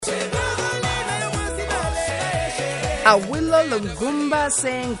Awilo Lungumba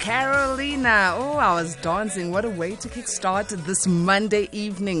saying Carolina. Oh, I was dancing. What a way to kickstart this Monday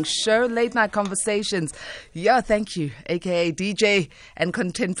evening show. Late Night Conversations. Yeah, thank you. AKA DJ and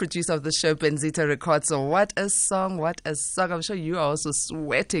content producer of the show, Benzita Records. So what a song, what a song. I'm sure you are also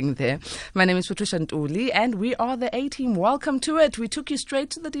sweating there. My name is Patricia Ntuli and we are the A-Team. Welcome to it. We took you straight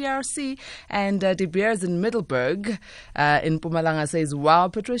to the DRC and De Beers in Middelburg in Mpumalanga says, wow,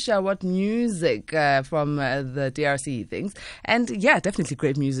 Patricia, what music from the DRC things. And yeah, definitely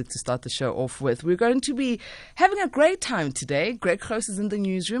great music to start the show off with. We're going to be having a great time today. Greg Close is in the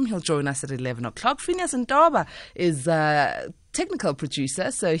newsroom. He'll join us at 11 o'clock. Phineas Ndaba is technical producer,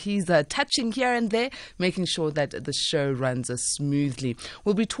 so he's touching here and there, making sure that the show runs smoothly.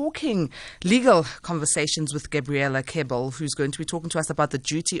 We'll be talking legal conversations with Gabriella Keeble, who's going to be talking to us about the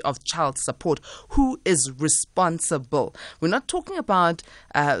duty of child support. Who is responsible? We're not talking about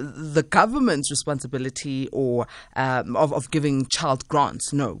the government's responsibility or of giving child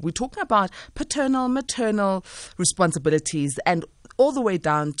grants. No, we're talking about paternal, maternal responsibilities and all the way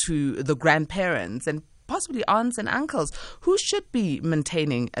down to the grandparents and possibly aunts and uncles who should be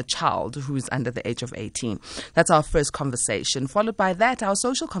maintaining a child who is under the age of 18. That's our first conversation. Followed by that, our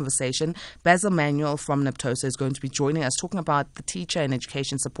social conversation. Basil Manuel from NAPTOSA is going to be joining us, talking about the teacher and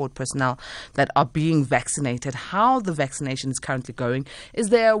education support personnel that are being vaccinated, how the vaccination is currently going. Is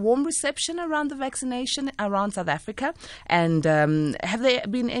there a warm reception around the vaccination around South Africa? And have there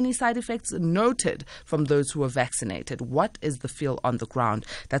been any side effects noted from those who are vaccinated? What is the feel on the ground?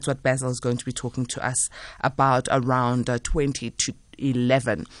 That's what Basil is going to be talking to us about around 20 to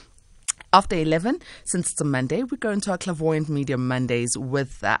 11. After 11, since it's a Monday, we go into our Clairvoyant Media Mondays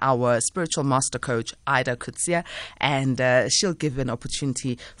with our spiritual master coach, Ida Kutsia, and she'll give an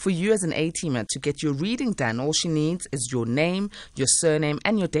opportunity for you as an A-teamer to get your reading done. All she needs is your name, your surname,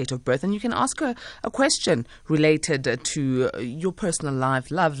 and your date of birth, and you can ask her a question related to your personal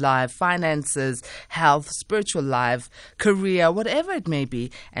life, love life, finances, health, spiritual life, career, whatever it may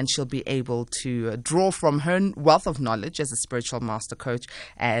be, and she'll be able to draw from her wealth of knowledge as a spiritual master coach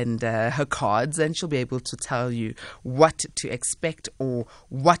and her cards, and she'll be able to tell you what to expect or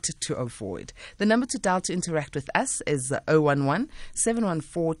what to avoid. The number to dial to interact with us is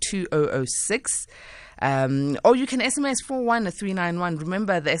 011-714-2006. Or you can SMS 41391.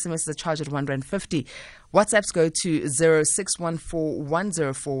 Remember, the SMS is a charge at R1.50. WhatsApps go to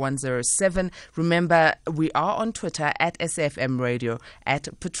 0614104107. Remember, we are on Twitter at SAFM Radio, at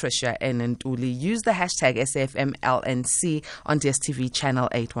Patricia N. Ntuli. Use the hashtag SAFMLNC on DSTV channel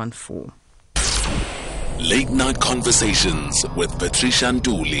 814. Late Night Conversations with Patricia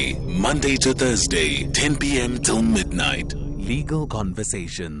Ntuli, Monday to Thursday, 10 p.m. till midnight. Legal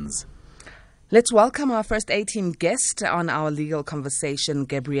Conversations. Let's welcome our first A-Team guest on our legal conversation,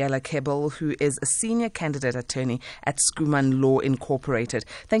 Gabriella Keeble, who is a senior candidate attorney at SchoemanLaw Inc.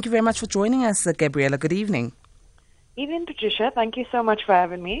 Thank you very much for joining us, Gabriella. Good evening. Evening, Patricia. Thank you so much for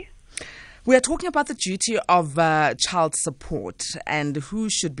having me. We are talking about the duty of child support and who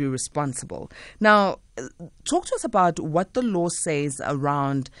should be responsible. Now, talk to us about what the law says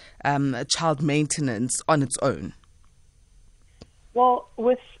around child maintenance on its own. Well,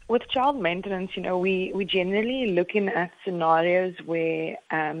 with child maintenance, we generally looking at scenarios where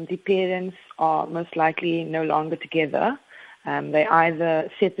the parents are most likely no longer together. They either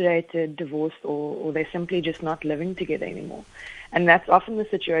separated, divorced, or they're simply just not living together anymore. And that's often the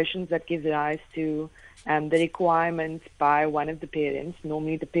situations that give rise to the requirement by one of the parents,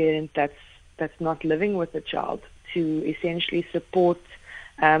 normally the parent that's not living with the child, to essentially support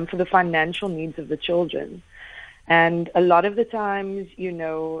for the financial needs of the children. And a lot of the times,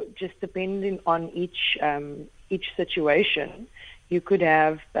 just depending on each situation, you could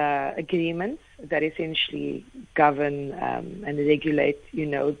have agreements that essentially govern and regulate,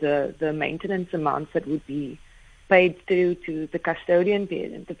 the maintenance amounts that would be paid through to the custodian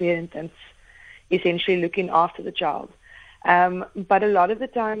parent, the parent that's essentially looking after the child. But a lot of the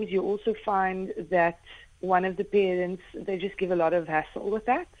times, you also find that one of the parents, they just give a lot of hassle with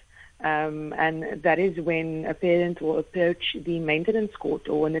that. And that is when a parent will approach the maintenance court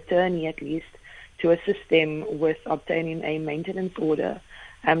or an attorney at least to assist them with obtaining a maintenance order,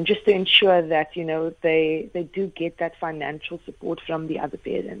 just to ensure that, they do get that financial support from the other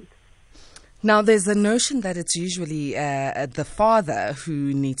parent. Now, there's a notion that it's usually the father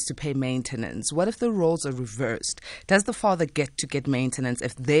who needs to pay maintenance. What if the roles are reversed? Does the father get maintenance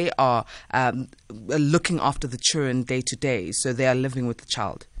if they are looking after the children day to day, so they are living with the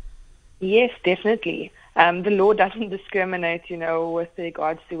child? Yes, definitely. The law doesn't discriminate, with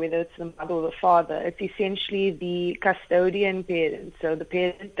regards to whether it's the mother or the father. It's essentially the custodian parent, so the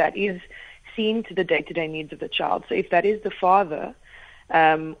parent that is seen to the day-to-day needs of the child. So if that is the father,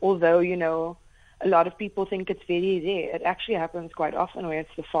 although, a lot of people think it's very rare, it actually happens quite often where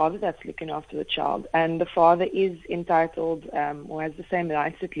it's the father that's looking after the child, and the father is entitled, or has the same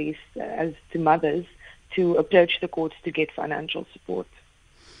rights at least as to mothers, to approach the courts to get financial support.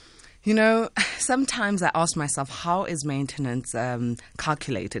 Sometimes I ask myself, how is maintenance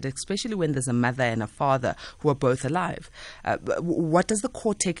calculated, especially when there's a mother and a father who are both alive? What does the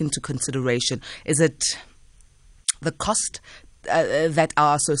court take into consideration? Is it the cost that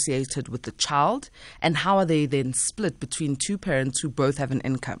are associated with the child, and how are they then split between two parents who both have an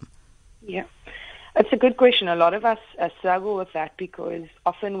income? Yeah, it's a good question. A lot of us struggle with that because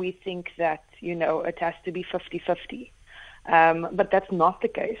often we think that, it has to be 50-50. But that's not the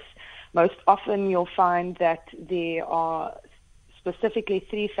case. Most often you'll find that there are specifically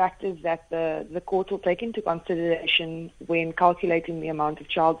 3 factors that the court will take into consideration when calculating the amount of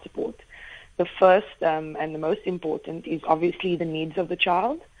child support. The first and the most important is obviously the needs of the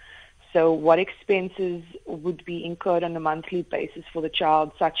child. So what expenses would be incurred on a monthly basis for the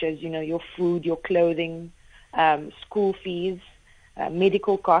child, such as, your food, your clothing, school fees,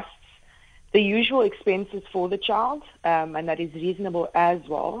 medical costs, the usual expenses for the child, and that is reasonable as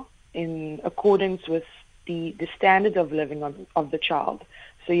well in accordance with the standard of living of the child.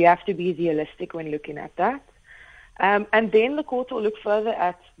 So you have to be realistic when looking at that. And then the court will look further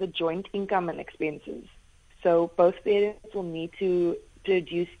at the joint income and expenses. So both parents will need to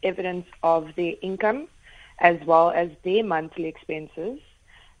produce evidence of their income as well as their monthly expenses,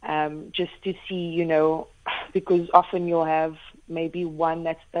 just to see, because often you'll have maybe one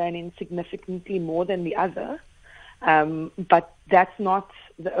that's earning significantly more than the other. But that's not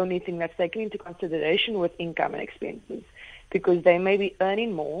the only thing that's taken into consideration with income and expenses, because they may be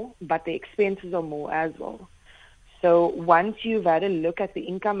earning more, but the expenses are more as well. So once you've had a look at the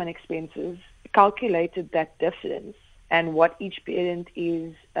income and expenses, calculated that difference and what each parent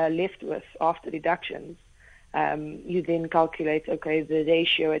is left with after deductions, you then calculate, the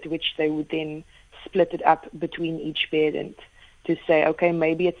ratio at which they would then split it up between each parent to say,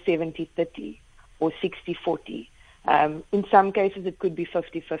 maybe it's 70-30 or 60-40. In some cases, it could be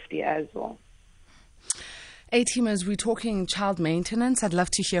 50-50 as well. As we're talking child maintenance, I'd love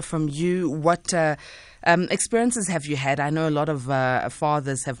to hear from you. What experiences have you had? I know a lot of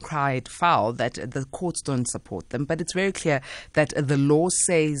fathers have cried foul that the courts don't support them, but it's very clear that the law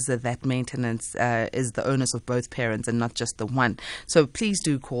says that maintenance is the onus of both parents and not just the one. So please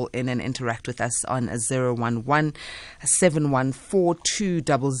do call in and interact with us on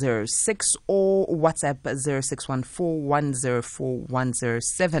 011-714-2006 or WhatsApp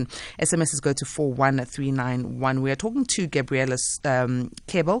 0614-104-107. SMSs go to 41391. We are talking to Gabriella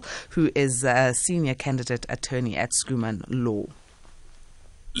Keeble, who is a senior candidate attorney at SchoemanLaw.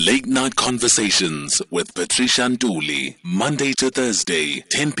 Late Night Conversations with Patricia Nduli, Monday to Thursday,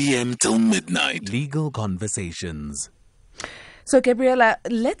 10 p.m. till midnight. Legal Conversations. So, Gabriella,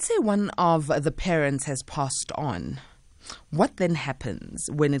 let's say one of the parents has passed on. What then happens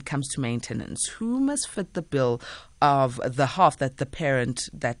when it comes to maintenance? Who must fit the bill of the half that the parent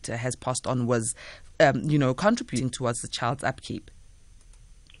that has passed on was, contributing towards the child's upkeep?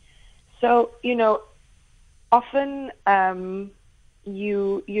 So, often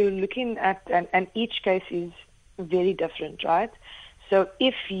you're looking at, and each case is very different, right? So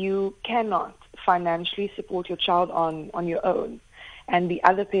if you cannot financially support your child on your own, and the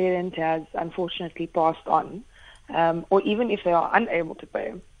other parent has unfortunately passed on, or even if they are unable to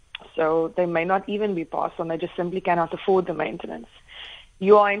pay, so they may not even be passed on, they just simply cannot afford the maintenance,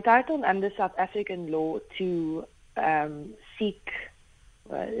 you are entitled under South African law to seek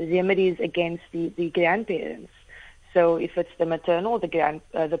remedies against the grandparents. So if it's the maternal or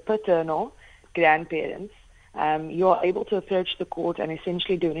the paternal grandparents, you are able to approach the court and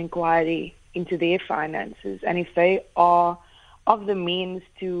essentially do an inquiry into their finances. And if they are of the means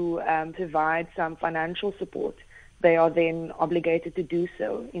to provide some financial support, they are then obligated to do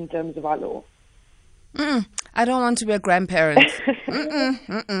so in terms of our law. I don't want to be a grandparent. I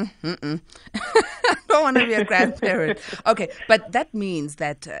don't want to be a grandparent. Okay, but that means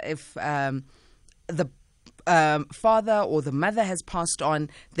that if the father or the mother has passed on,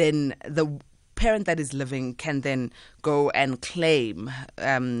 then the parent that is living can then go and claim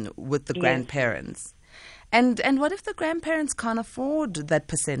with the grandparents. And what if the grandparents can't afford that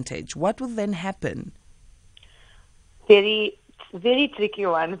percentage? What will then happen? Very, very tricky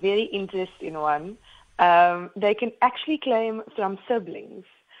one, very interesting one. They can actually claim from siblings.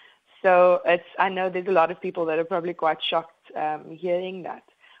 So I know there's a lot of people that are probably quite shocked hearing that.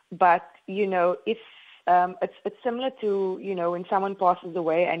 But, if it's similar to, when someone passes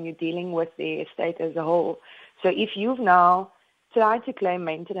away and you're dealing with the estate as a whole. So if you've now tried to claim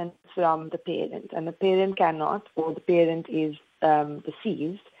maintenance from the parent and the parent cannot, or the parent is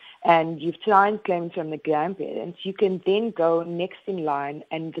deceased, and you've tried to claim from the grandparents, you can then go next in line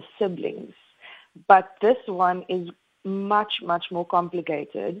and the siblings. But this one is much, much more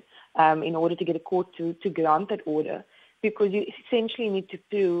complicated in order to get a court to grant that order, because you essentially need to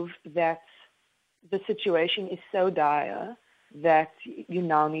prove that the situation is so dire that you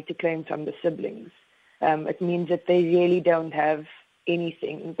now need to claim from the siblings. It means that they really don't have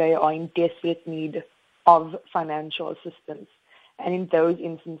anything. They are in desperate need of financial assistance. And in those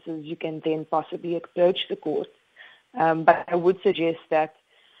instances, you can then possibly approach the court. But I would suggest that,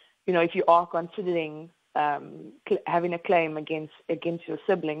 if you are considering having a claim against your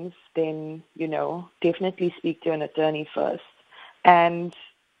siblings, then, definitely speak to an attorney first. And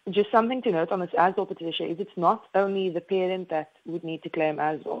just something to note on this as well, Patricia, is it's not only the parent that would need to claim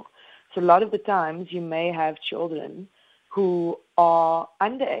as well. So a lot of the times you may have children who are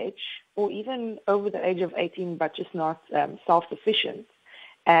underage or even over the age of 18 but just not self-sufficient,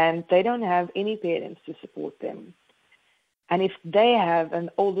 and they don't have any parents to support them. And if they have an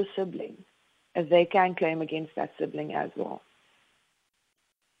older sibling, they can claim against that sibling as well.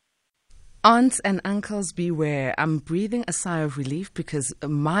 Aunts and uncles, beware. I'm breathing a sigh of relief because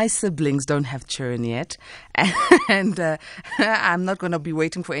my siblings don't have children yet. And I'm not going to be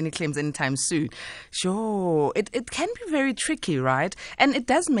waiting for any claims anytime soon. Sure, it can be very tricky, right? And it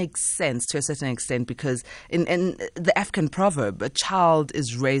does make sense to a certain extent because in the African proverb, a child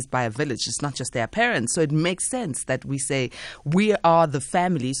is raised by a village. It's not just their parents. So it makes sense that we say, we are the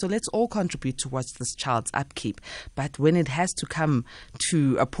family, so let's all contribute towards this child's upkeep. But when it has to come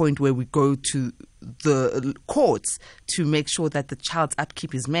to a point where we go to the courts to make sure that the child's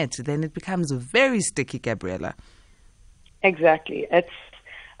upkeep is met, then it becomes very sticky, Gabriella. Exactly.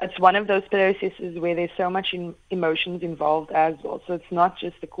 It's one of those processes where there's so much emotions involved as well. So it's not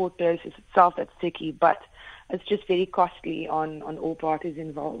just the court process itself that's sticky, but it's just very costly on all parties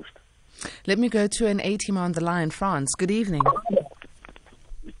involved. Let me go to an A-team on the line. France, good evening.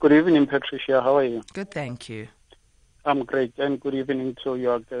 Good evening, Patricia. How are you? Good, thank you. I'm great, and good evening to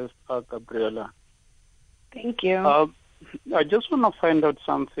your guest, Gabriella. Thank you. I just want to find out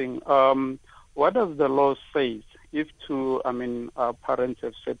something. What does the law say if two, parents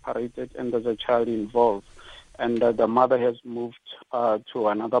have separated and there's a child involved, and the mother has moved to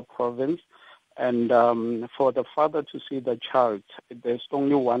another province, and for the father to see the child, there's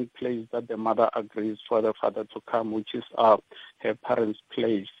only one place that the mother agrees for the father to come, which is her parents'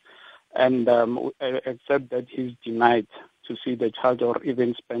 place. And except that he's denied to see the child or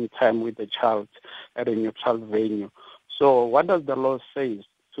even spend time with the child at a neutral venue. So what does the law say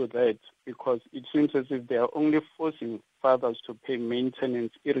to that? Because it seems as if they are only forcing fathers to pay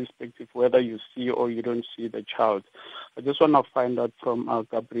maintenance irrespective whether you see or you don't see the child. I just want to find out from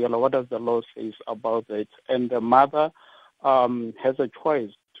Gabriella, what does the law say about that? And the mother has a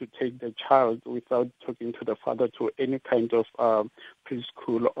choice to take the child without talking to the father to any kind of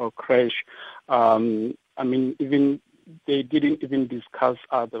preschool or crash. Even they didn't even discuss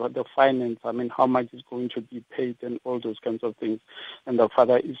the finance, how much is going to be paid and all those kinds of things. And the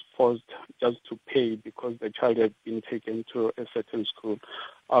father is forced just to pay because the child has been taken to a certain school.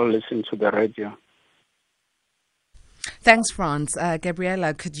 I'll listen to the radio. Thanks, Franz.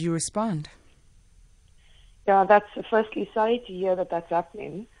 Gabriella, could you respond? Yeah, that's firstly sorry to hear that that's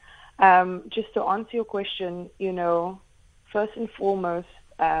happening. Just to answer your question, first and foremost,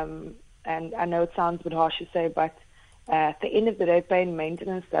 and I know it sounds a bit harsh to say, but at the end of the day, paying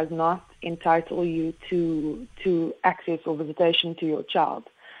maintenance does not entitle you to access or visitation to your child.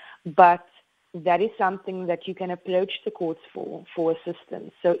 But that is something that you can approach the courts for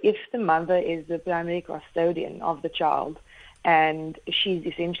assistance. So if the mother is the primary custodian of the child, and she's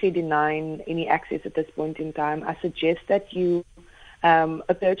essentially denying any access at this point in time, I suggest that you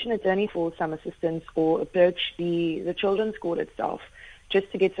approach an attorney for some assistance or approach the children's court itself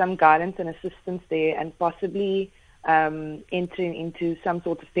just to get some guidance and assistance there, and possibly entering into some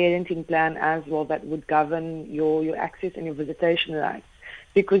sort of parenting plan as well that would govern your access and your visitation rights.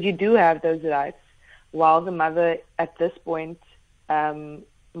 Because you do have those rights, while the mother at this point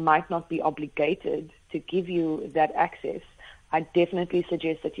might not be obligated to give you that access. I definitely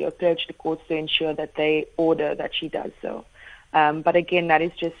suggest that you approach the courts to ensure that they order that she does so. But again, that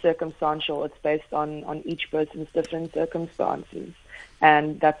is just circumstantial. It's based on each person's different circumstances.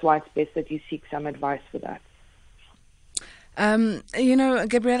 And that's why it's best that you seek some advice for that.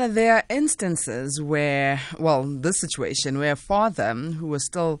 Gabriella, there are instances where, this situation where a father who was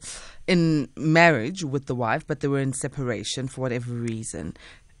still in marriage with the wife, but they were in separation for whatever reason,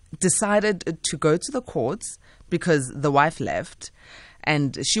 decided to go to the courts because the wife left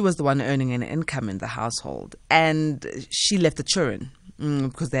and she was the one earning an income in the household, and she left the children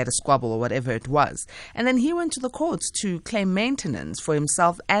because they had a squabble or whatever it was. And then he went to the courts to claim maintenance for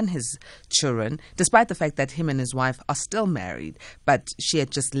himself and his children, despite the fact that him and his wife are still married, but she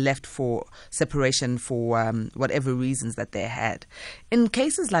had just left for separation for whatever reasons that they had. In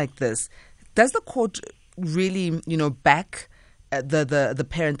cases like this, does the court really, back the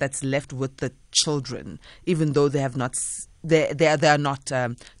parent that's left with the children, even though they have not they are not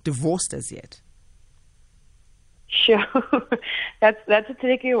divorced as yet? Sure, that's a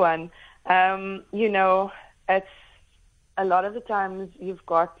tricky one. It's a lot of the times you've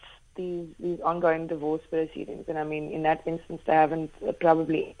got these ongoing divorce proceedings, and I mean, in that instance, they haven't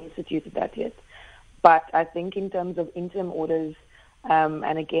probably instituted that yet. But I think in terms of interim orders,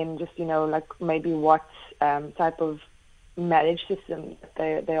 and again, just like maybe what type of marriage system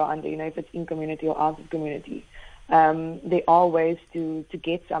they are under, if it's in community or out of community, there are ways to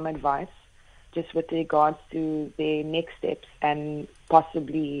get some advice just with regards to their next steps and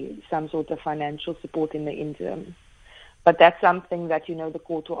possibly some sort of financial support in the interim. But that's something that, the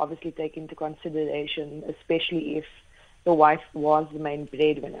court will obviously take into consideration, especially if the wife was the main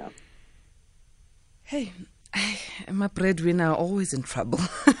breadwinner. Hey, my breadwinner always in trouble.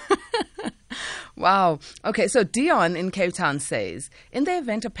 Wow. Okay, so Dion in Cape Town says, in the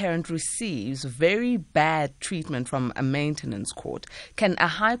event a parent receives very bad treatment from a maintenance court, can a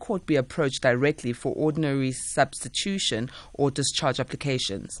high court be approached directly for ordinary substitution or discharge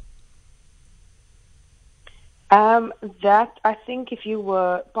applications? That, I think, if you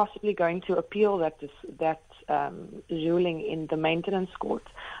were possibly going to appeal that ruling in the maintenance court,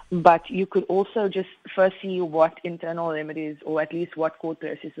 but you could also just first see what internal remedies or at least what court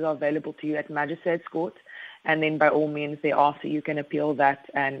processes are available to you at magistrates court, and then by all means thereafter you can appeal that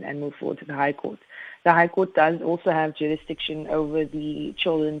and move forward to the High Court. The High Court does also have jurisdiction over the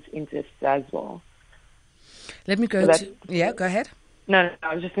children's interests as well. Let me go go ahead. No,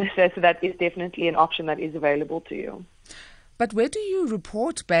 I was just going to say, so that is definitely an option that is available to you. But where do you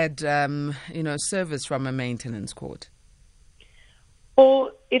report bad, service from a maintenance court?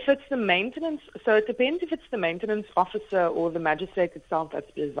 Or if it's the maintenance, so it depends if it's the maintenance officer or the magistrate itself that's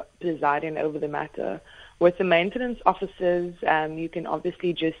presiding over the matter. With the maintenance officers, you can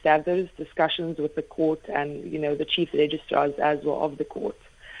obviously just have those discussions with the court and, the chief registrars as well of the court.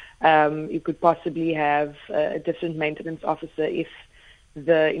 You could possibly have a different maintenance officer if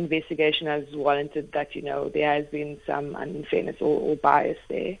the investigation has warranted that, there has been some unfairness or bias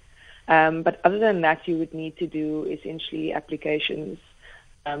there. But other than that, you would need to do essentially applications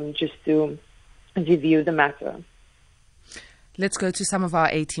just to review the matter. Let's go to some of our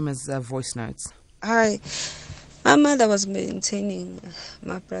A-teamers' voice notes. Hi. My mother was maintaining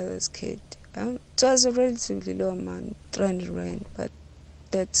my brother's kid. It was a relatively low amount, 300 rand, but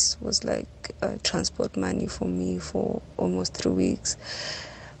that was like transport money for me for almost 3 weeks.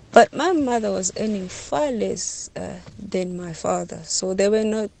 But my mother was earning far less than my father, so they were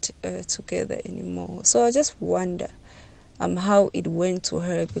not together anymore. So I just wonder how it went to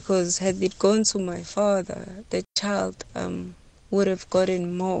her, because had it gone to my father, the child would have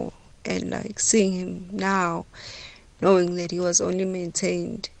gotten more. And like seeing him now, knowing that he was only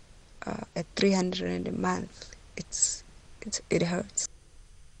maintained at 300 rand a month, it hurts.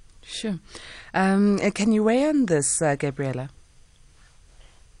 Sure. Can you weigh on this, Gabriella?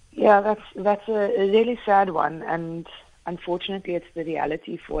 Yeah, that's a really sad one, and unfortunately it's the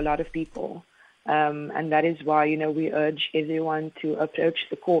reality for a lot of people. And that is why, we urge everyone to approach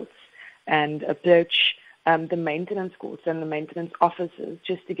the courts and approach the maintenance courts and the maintenance officers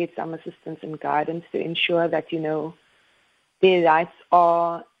just to get some assistance and guidance to ensure that, their rights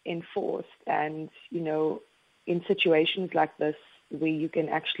are enforced and, in situations like this where you can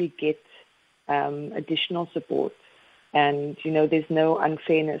actually get additional support and, there's no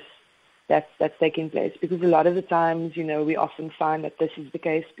unfairness that's taking place. Because a lot of the times, we often find that this is the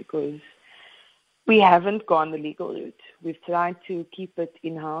case because we haven't gone the legal route. We've tried to keep it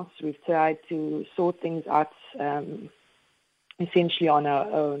in-house. We've tried to sort things out essentially on our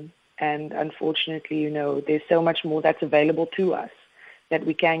own. And unfortunately, there's so much more that's available to us that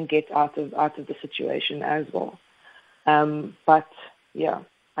we can get out of the situation as well. But yeah,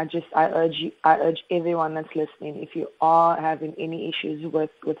 I urge everyone that's listening, if you are having any issues with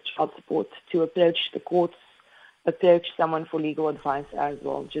child support, to approach the courts, approach someone for legal advice as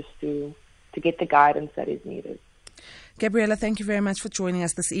well, just to get the guidance that is needed. Gabriella, thank you very much for joining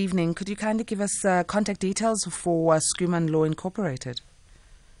us this evening. Could you kindly give us contact details for SchoemanLaw Incorporated?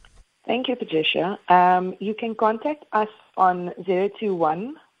 Thank you, Patricia. You can contact us on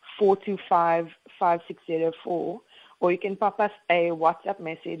 021-425-5604, or you can pop us a WhatsApp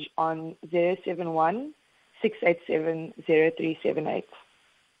message on 071-687-0378.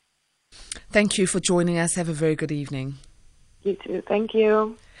 Thank you for joining us. Have a very good evening. You too. Thank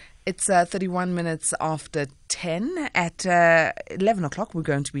you. It's 31 minutes after 10. At 11 o'clock, we're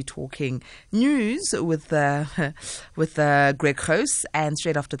going to be talking news with recourses, and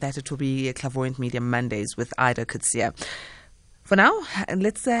straight after that, it will be Clairvoyant Media Mondays with Ida Kutsia. For now,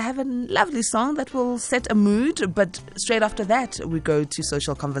 let's have a lovely song that will set a mood, but straight after that, we go to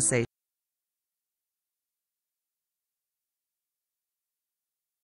social conversation.